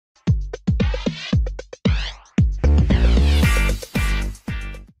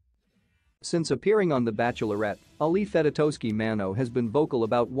Since appearing on The Bachelorette, Ali Fedotowsky-Manno has been vocal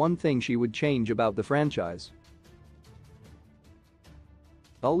about one thing she would change about the franchise.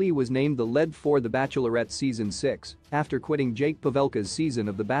 Ali was named the lead for The Bachelorette Season 6 after quitting Jake Pavelka's season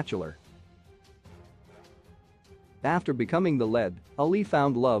of The Bachelor. After becoming the lead, Ali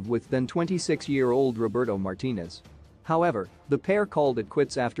found love with then 26-year-old Roberto Martinez. However, the pair called it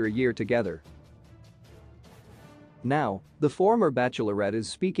quits after a year together. Now, the former Bachelorette is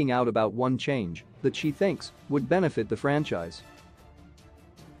speaking out about one change that she thinks would benefit the franchise.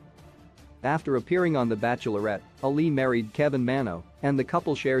 After appearing on The Bachelorette, Ali married Kevin Manno, and the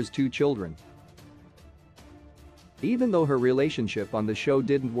couple shares 2 children. Even though her relationship on the show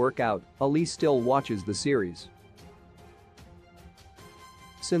didn't work out, Ali still watches the series.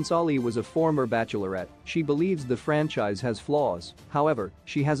 Since Ali was a former Bachelorette, she believes the franchise has flaws, however,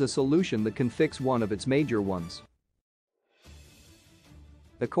 she has a solution that can fix one of its major ones.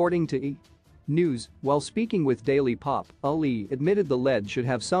 According to E! News, while speaking with Daily Pop, Ali admitted the lead should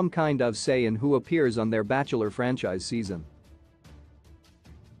have some kind of say in who appears on their Bachelor franchise season.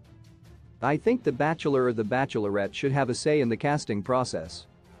 "I think The Bachelor or The Bachelorette should have a say in the casting process.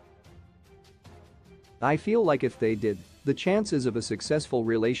 I feel like if they did, the chances of a successful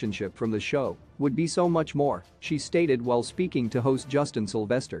relationship from the show would be so much more," she stated while speaking to host Justin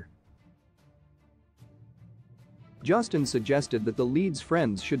Sylvester. Justin suggested that the lead's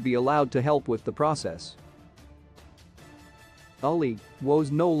friends should be allowed to help with the process. Ali,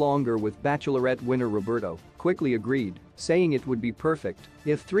 who's no longer with Bachelorette winner Roberto, quickly agreed, saying it would be perfect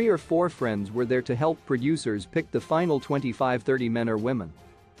if 3 or 4 friends were there to help producers pick the final 25-30 men or women.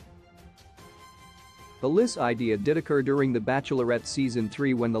 Ali's idea did occur during The Bachelorette Season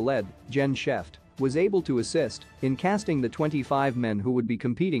 3 when the lead, Jen Sheft, was able to assist in casting the 25 men who would be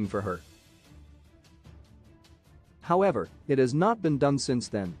competing for her. However, it has not been done since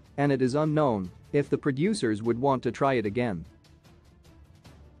then, and it is unknown if the producers would want to try it again.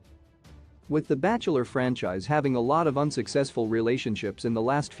 With the Bachelor franchise having a lot of unsuccessful relationships in the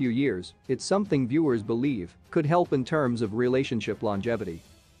last few years, it's something viewers believe could help in terms of relationship longevity.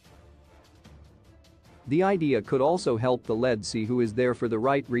 The idea could also help the lead see who is there for the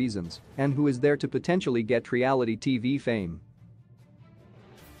right reasons and who is there to potentially get reality TV fame.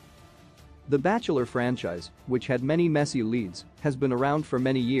 The Bachelor franchise, which had many messy leads, has been around for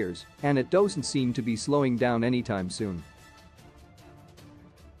many years, and it doesn't seem to be slowing down anytime soon.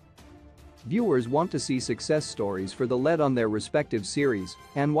 Viewers want to see success stories for the lead on their respective series,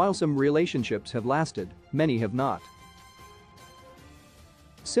 and while some relationships have lasted, many have not.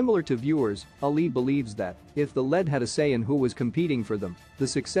 Similar to viewers, Ali believes that if the lead had a say in who was competing for them, the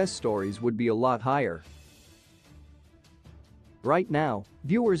success stories would be a lot higher. Right now,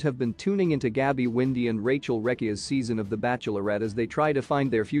 viewers have been tuning into Gabby Windey and Rachel Recchia's season of The Bachelorette as they try to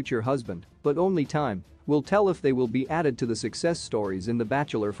find their future husband, but only time will tell if they will be added to the success stories in the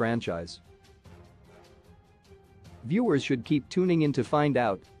Bachelor franchise. Viewers should keep tuning in to find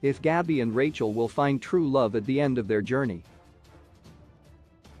out if Gabby and Rachel will find true love at the end of their journey.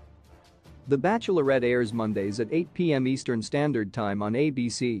 The Bachelorette airs Mondays at 8 p.m. Eastern Standard Time on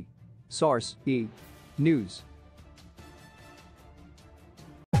ABC. Source: E! News.